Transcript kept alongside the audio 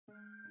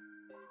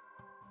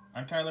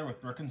I'm Tyler with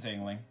Brookins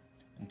Angling,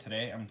 and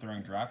today I'm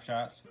throwing drop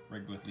shots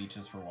rigged with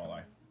leeches for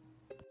walleye.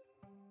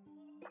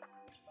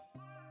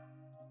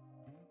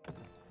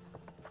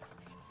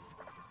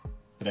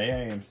 Today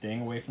I am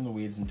staying away from the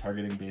weeds and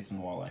targeting baits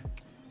and walleye.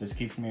 This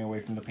keeps me away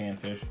from the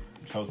panfish,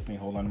 which helps me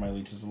hold on to my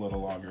leeches a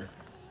little longer,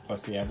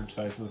 plus the average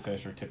size of the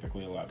fish are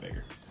typically a lot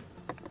bigger.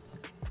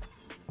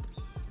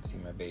 See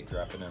my bait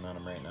dropping in on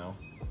them right now.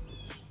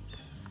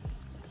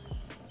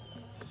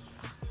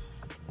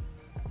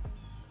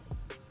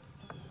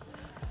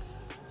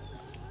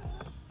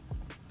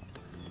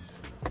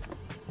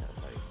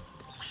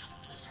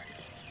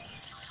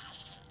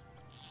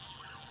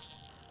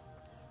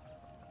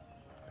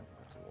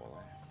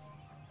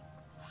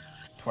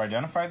 To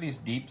identify these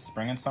deep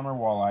spring and summer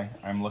walleye,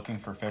 I'm looking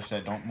for fish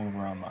that don't move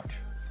around much.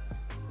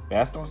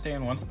 Bass don't stay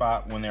in one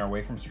spot when they are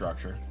away from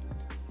structure.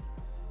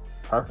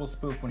 Carp will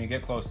spook when you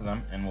get close to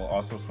them and will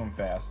also swim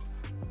fast.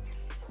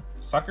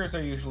 Suckers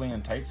are usually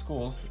in tight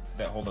schools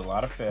that hold a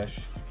lot of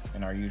fish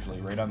and are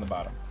usually right on the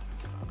bottom.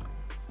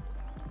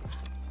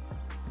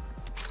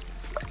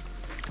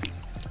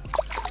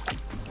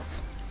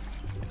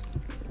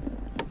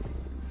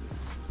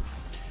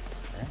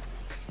 Alright,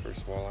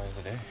 first walleye of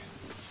the day.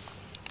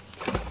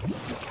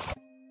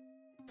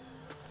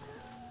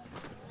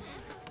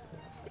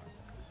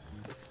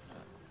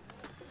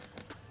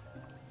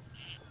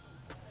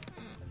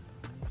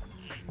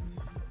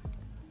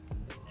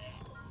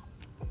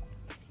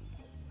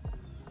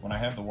 When I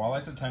have the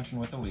walleye's attention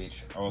with the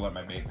leech, I will let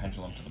my bait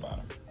pendulum to the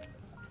bottom.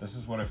 This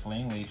is what a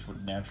fleeing leech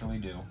would naturally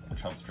do,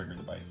 which helps trigger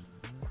the bite.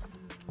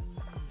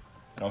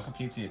 It also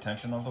keeps the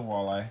attention of the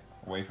walleye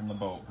away from the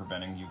boat,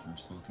 preventing you from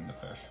spooking the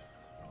fish.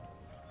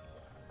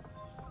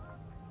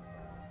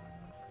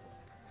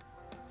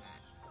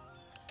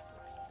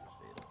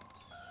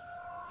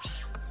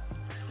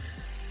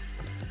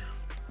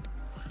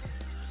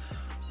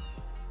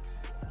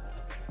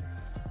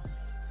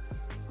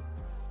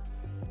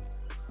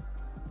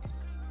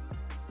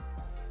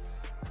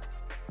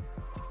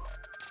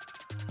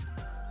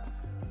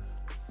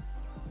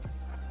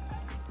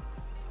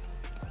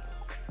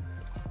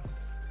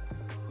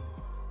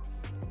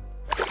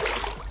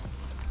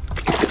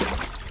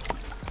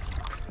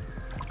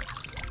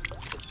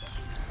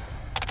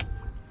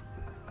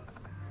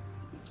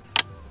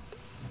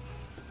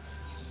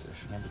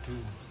 Number 2.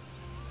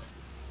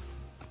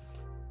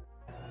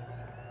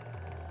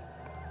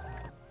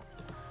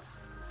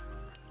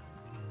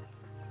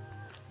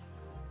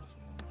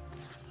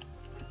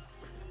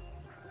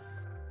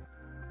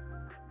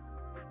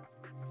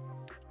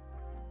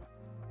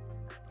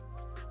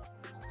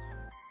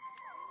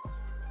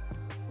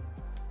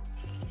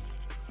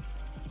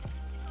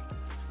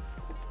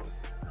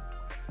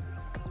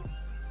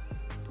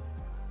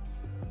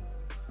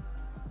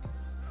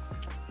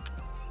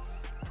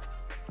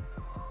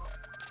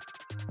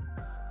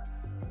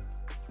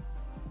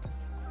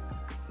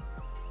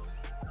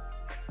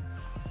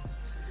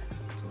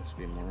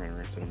 Be more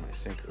interested in my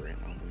sinker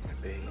right now than my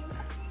bait.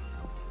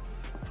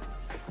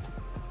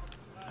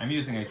 I'm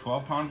using a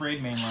 12-pound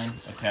braid mainline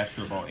attached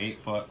to about 8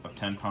 foot of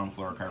 10-pound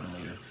fluorocarbon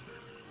leader.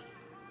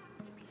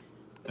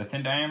 The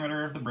thin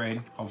diameter of the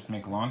braid helps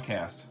make a long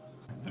cast.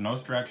 The no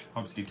stretch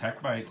helps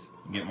detect bites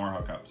and get more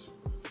hookups.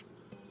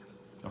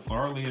 The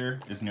fluoro leader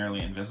is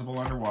nearly invisible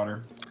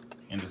underwater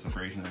and is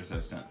abrasion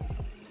resistant.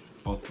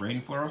 Both braid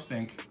and fluoro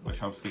sync, which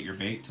helps get your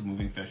bait to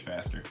moving fish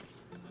faster.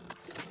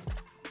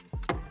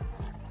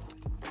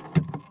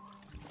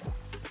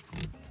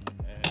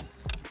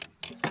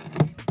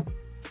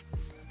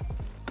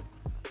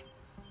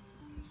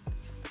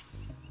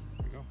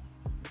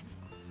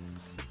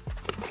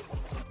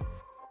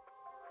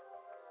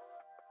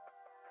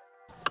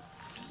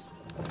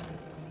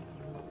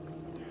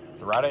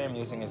 The rod I am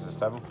using is a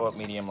 7-foot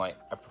medium light.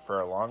 I prefer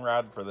a long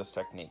rod for this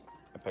technique.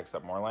 It picks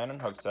up more line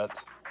and hook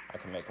sets, I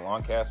can make a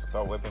long cast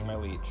without whipping my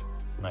leech,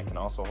 and I can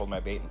also hold my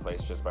bait in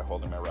place just by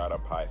holding my rod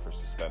up high for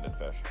suspended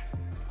fish.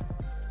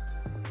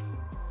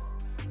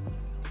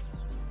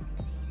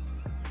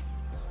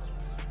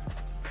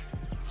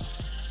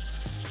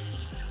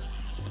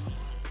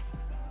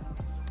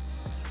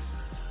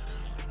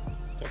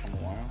 Took them a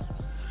while.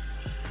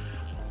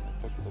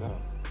 I picked it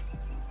up.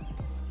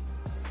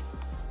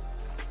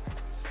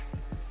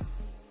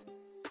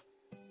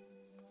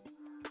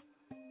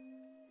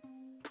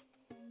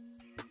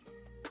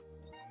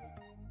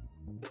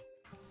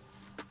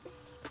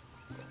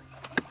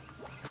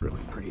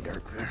 Really pretty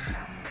dark fish.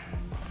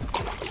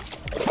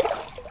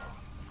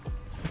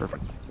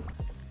 Perfect.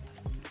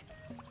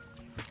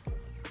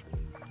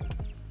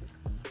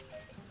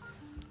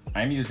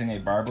 I'm using a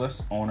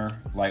barbless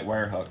owner light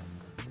wire hook.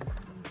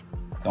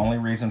 The only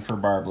reason for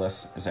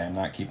barbless is I am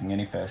not keeping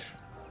any fish.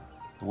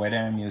 The weight I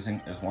am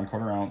using is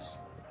 1/4 ounce.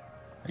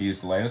 I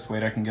use the lightest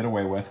weight I can get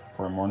away with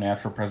for a more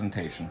natural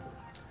presentation.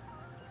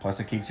 Plus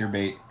it keeps your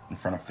bait in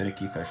front of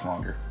finicky fish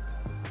longer.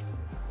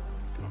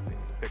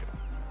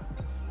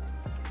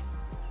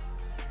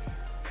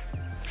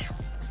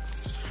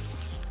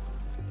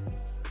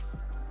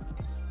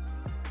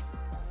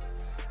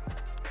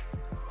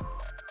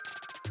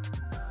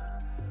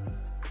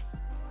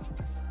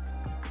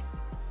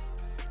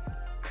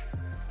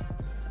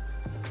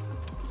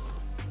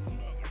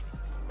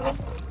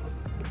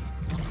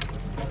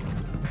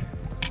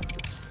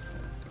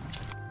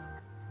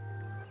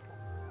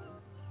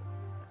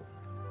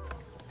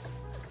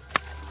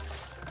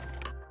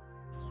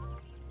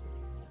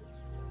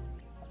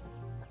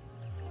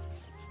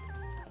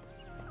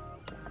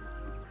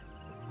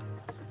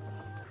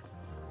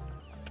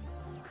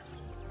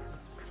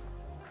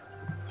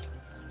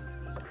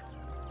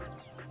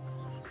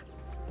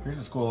 Here's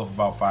a school of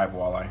about 5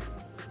 walleye.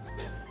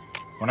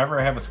 Whenever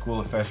I have a school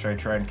of fish, I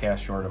try and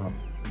cast short of them.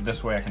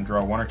 This way I can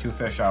draw 1 or 2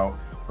 fish out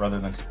rather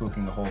than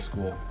spooking the whole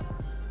school.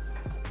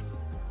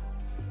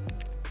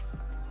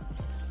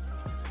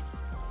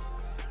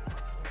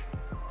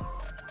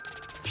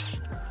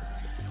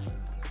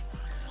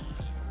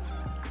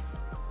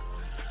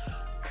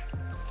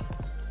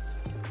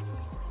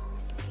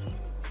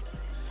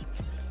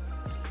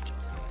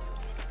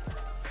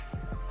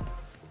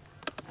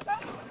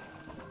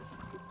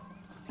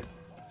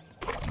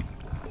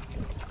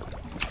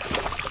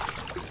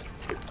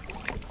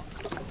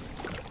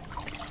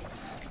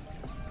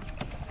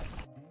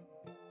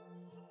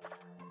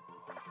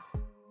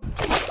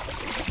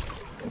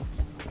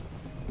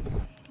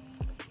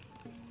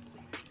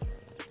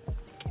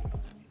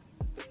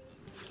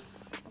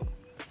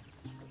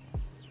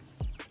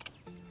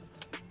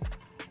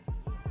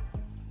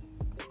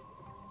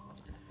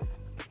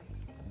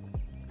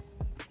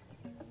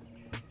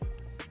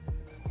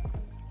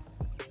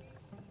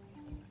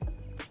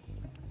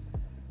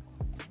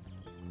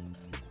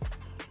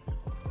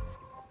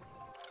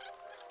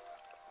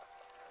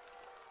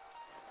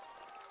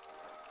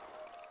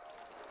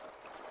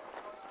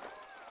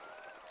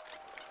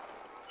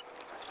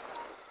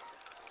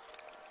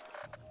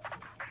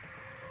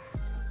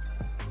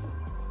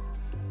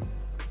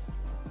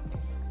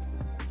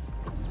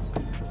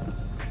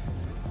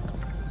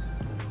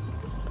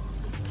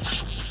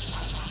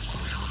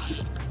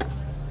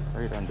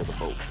 Right under the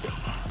boat.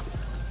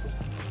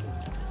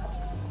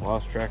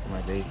 Lost track of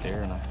my bait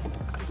there and I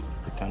just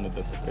pretended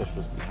that the fish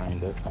was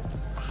behind it.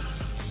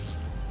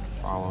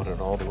 Followed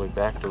it all the way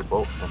back to the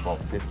boat for about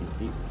 50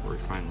 feet before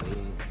he finally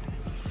ate.